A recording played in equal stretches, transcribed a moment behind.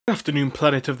Good afternoon,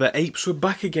 Planet of the Apes. We're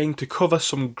back again to cover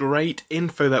some great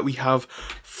info that we have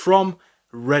from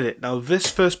Reddit. Now, this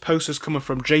first post is coming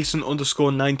from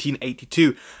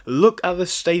Jason_1982. Look at the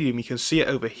stadium. You can see it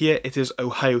over here. It is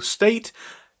Ohio State.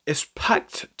 It's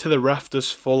packed to the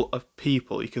rafters full of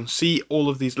people. You can see all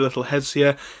of these little heads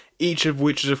here, each of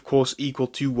which is of course equal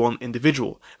to one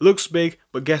individual. It looks big,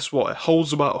 but guess what? It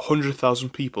holds about 100,000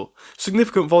 people.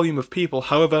 Significant volume of people.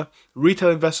 However, retail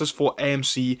investors for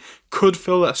AMC could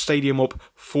fill that stadium up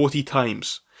 40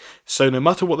 times. So no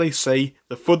matter what they say,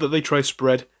 the FUD that they try to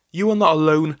spread, you are not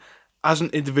alone as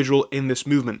an individual in this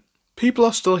movement. People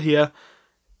are still here.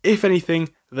 If anything,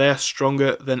 they are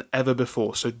stronger than ever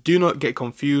before. So do not get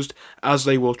confused, as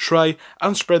they will try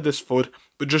and spread this FUD.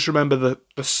 But just remember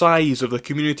the size of the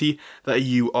community that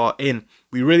you are in.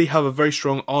 We really have a very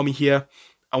strong army here.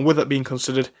 And with that being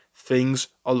considered, things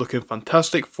are looking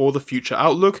fantastic for the future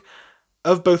outlook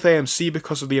of both AMC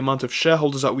because of the amount of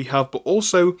shareholders that we have, but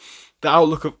also the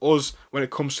outlook of us when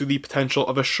it comes to the potential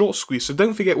of a short squeeze. So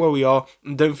don't forget where we are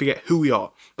and don't forget who we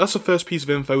are. That's the first piece of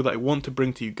info that I want to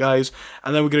bring to you guys,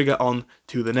 and then we're going to get on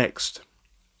to the next.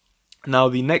 Now,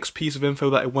 the next piece of info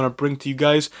that I want to bring to you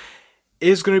guys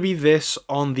is going to be this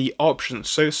on the options.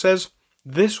 So it says,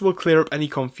 this will clear up any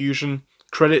confusion.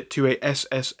 Credit to a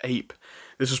SS Ape.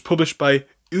 This was published by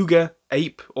Uga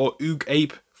Ape or Ug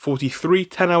Ape 43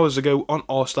 10 hours ago on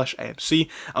r/AMC,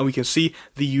 and we can see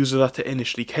the user that it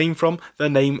initially came from. Their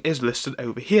name is listed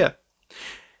over here.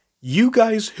 You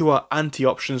guys who are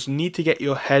anti-options need to get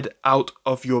your head out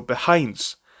of your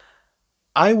behinds.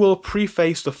 I will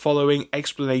preface the following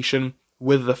explanation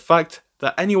with the fact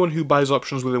that anyone who buys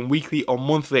options within weekly or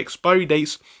monthly expiry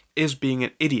dates is being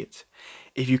an idiot.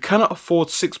 If you cannot afford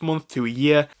 6 month to a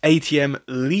year ATM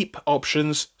leap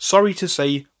options, sorry to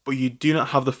say, but you do not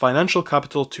have the financial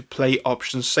capital to play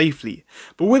options safely.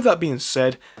 But with that being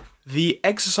said, the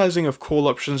exercising of call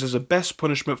options is the best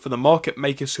punishment for the market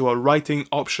makers who are writing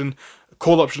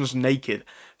call options naked.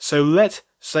 So let's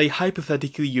say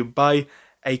hypothetically you buy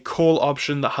a call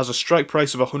option that has a strike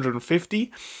price of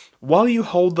 150. While you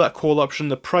hold that call option,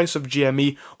 the price of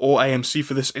GME or AMC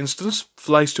for this instance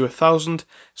flies to 1,000,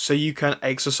 so you can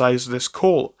exercise this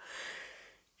call.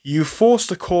 You force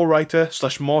the call writer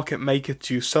 / market maker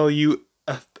to sell you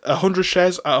 100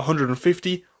 shares at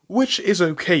 150, which is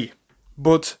okay.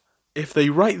 But if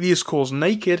they write these calls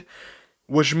naked,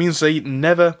 which means they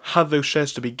never had those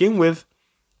shares to begin with,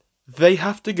 they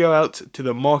have to go out to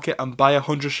the market and buy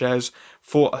 100 shares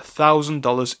for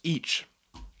 $1,000 each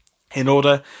in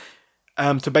order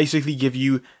to basically give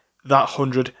you that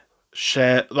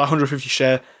 150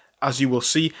 share, as you will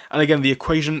see. And again, the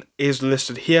equation is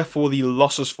listed here for the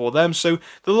losses for them, so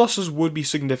the losses would be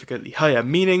significantly higher,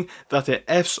 meaning that it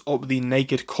F's up the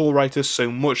naked call writers so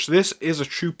much. This is a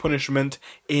true punishment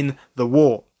in the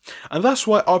war. And that's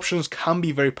why options can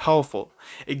be very powerful.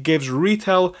 It gives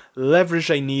retail leverage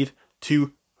they need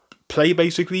to play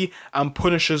basically, and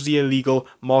punishes the illegal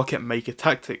market maker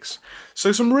tactics.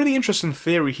 So some really interesting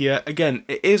theory here. Again,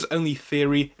 it is only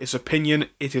theory, it's opinion,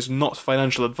 it is not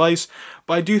financial advice,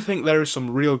 but I do think there is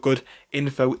some real good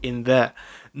info in there.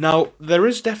 Now, there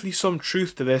is definitely some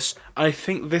truth to this. I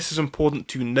think this is important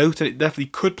to note, and it definitely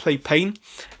could play pain.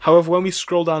 However, when we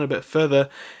scroll down a bit further,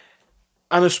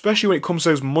 and especially when it comes to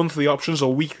those monthly options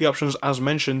or weekly options as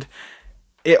mentioned,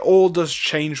 it all does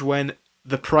change when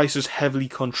the price is heavily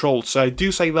controlled. So I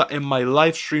do say that in my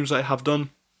live streams that I have done.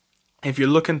 If you're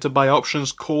looking to buy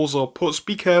options, calls or puts,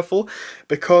 be careful,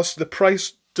 because the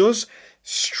price does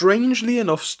strangely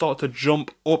enough start to jump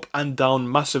up and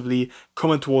down massively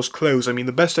coming towards close. I mean,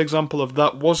 the best example of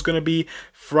that was going to be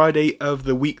Friday of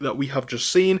the week that we have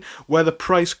just seen, where the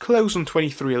price closed on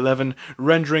 23.11,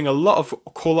 rendering a lot of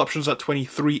call options at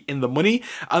 23 in the money,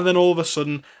 and then all of a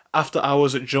sudden after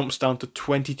hours it jumps down to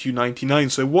 22.99.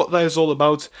 So what that is all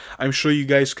about, I'm sure you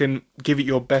guys can give it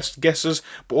your best guesses,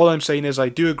 but all I'm saying is I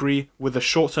do agree with the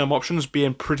short-term options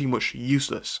being pretty much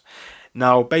useless.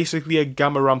 Now, basically a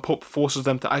gamma ramp up forces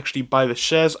them to actually buy the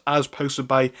shares as posted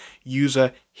by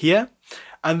user here.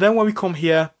 And then when we come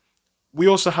here, we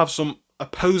also have some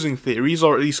opposing theories,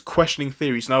 or at least questioning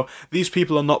theories. Now, these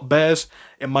people are not bears,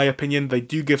 in my opinion. They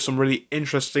do give some really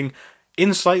interesting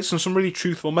insights and some really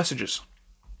truthful messages.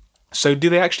 So do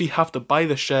they actually have to buy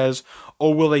the shares,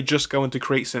 or will they just go into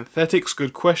create synthetics?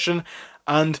 Good question.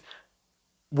 And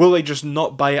will they just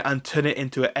not buy it and turn it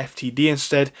into an FTD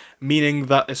instead, meaning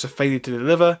that it's a failure to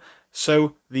deliver?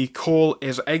 So the call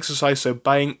is exercised, so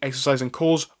exercising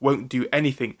calls won't do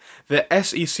anything. The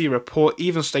SEC report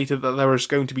even stated that there was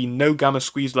going to be no gamma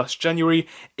squeeze last January.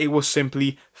 It was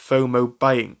simply FOMO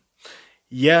buying.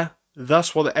 Yeah,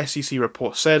 that's what the SEC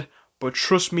report said, but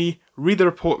trust me, read the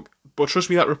report, but trust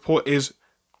me, that report is,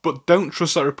 but don't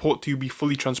trust that report to be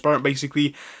fully transparent,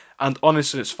 basically, and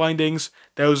honest in its findings.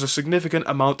 There was a significant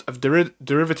amount of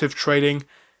derivative trading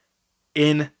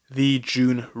in the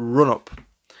June run-up.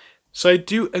 So I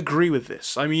do agree with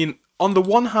this. I mean, on the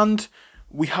one hand,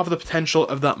 we have the potential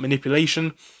of that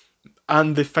manipulation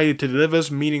and the failure to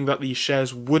deliver, meaning that these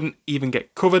shares wouldn't even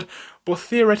get covered. But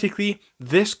theoretically,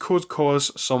 this could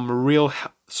cause some real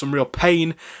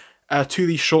pain to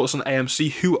these shorts on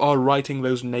AMC who are writing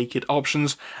those naked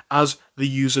options as the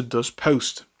user does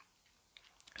post.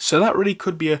 So that really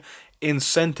could be an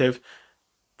incentive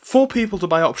for people to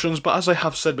buy options, but as I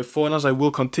have said before, and as I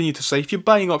will continue to say, if you're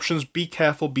buying options, be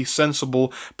careful, be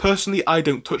sensible. Personally, I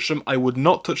don't touch them, I would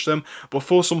not touch them, but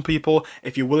for some people,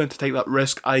 if you're willing to take that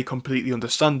risk, I completely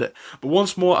understand it. But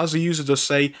once more, as the user does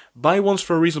say, buy ones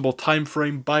for a reasonable time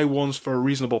frame, buy ones for a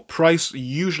reasonable price,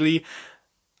 usually,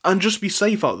 and just be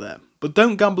safe out there. But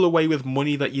don't gamble away with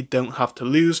money that you don't have to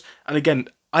lose. And again,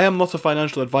 I am not a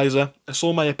financial advisor, it's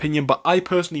all my opinion, but I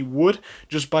personally would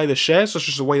just buy the shares. That's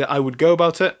just the way that I would go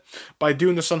about it. But I do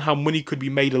understand how money could be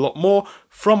made a lot more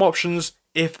from options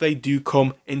if they do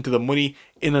come into the money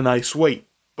in a nice way.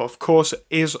 But of course, it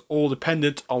is all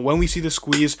dependent on when we see the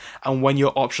squeeze and when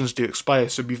your options do expire.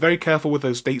 So be very careful with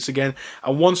those dates again.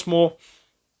 And once more,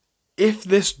 if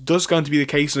this does going to be the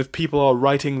case, and if people are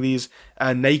writing these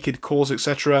naked calls,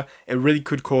 etc., it really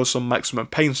could cause some maximum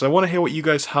pain. So I want to hear what you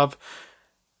guys have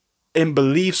in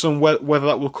beliefs on whether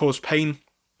that will cause pain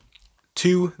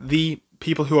to the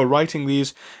people who are writing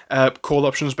these call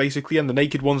options, basically, and the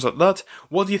naked ones at that.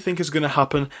 What do you think is going to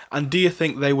happen, and do you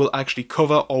think they will actually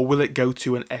cover, or will it go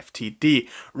to an FTD?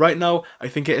 Right now, I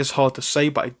think it is hard to say,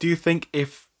 but I do think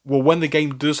when the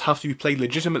game does have to be played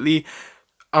legitimately,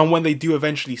 and when they do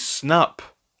eventually snap,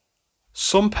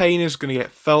 some pain is going to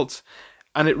get felt,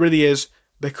 and it really is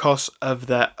because of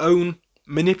their own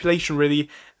manipulation, really,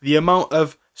 the amount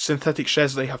of synthetic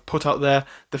shares that they have put out there,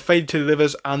 the failure to deliver,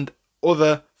 and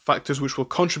other factors which will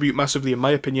contribute massively, in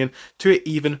my opinion, to an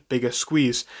even bigger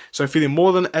squeeze. So I'm feeling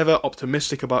more than ever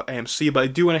optimistic about AMC, but I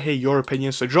do want to hear your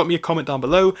opinion, so drop me a comment down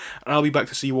below, and I'll be back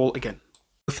to see you all again.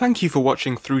 Thank you for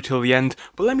watching through till the end,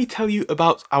 but let me tell you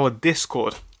about our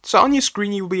Discord. So on your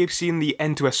screen you will be seeing the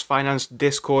N2S Finance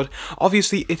Discord.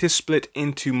 Obviously it is split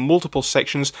into multiple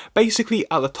sections. Basically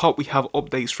at the top we have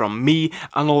updates from me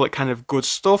and all that kind of good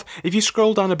stuff. If you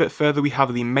scroll down a bit further we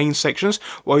have the main sections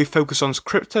where we focus on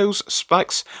cryptos,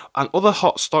 SPACs and other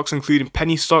hot stocks including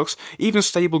penny stocks, even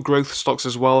stable growth stocks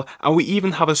as well, and we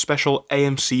even have a special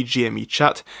AMC GME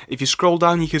chat. If you scroll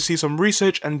down you can see some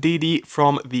research and DD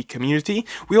from the community.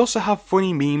 We also have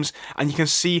funny memes and you can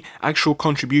see actual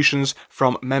contributions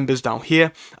from members down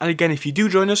here. And again, if you do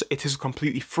join us, it is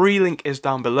completely free, link is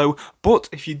down below. But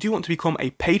if you do want to become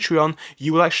a Patreon,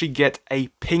 you will actually get a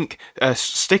pink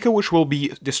sticker which will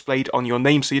be displayed on your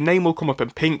name. So your name will come up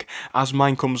in pink as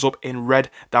mine comes up in red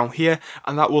down here,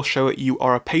 and that will show that you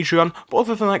are a Patreon. But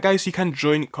other than that guys, you can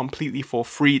join completely for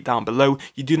free down below.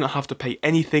 You do not have to pay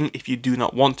anything if you do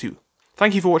not want to.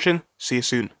 Thank you for watching, see you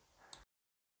soon.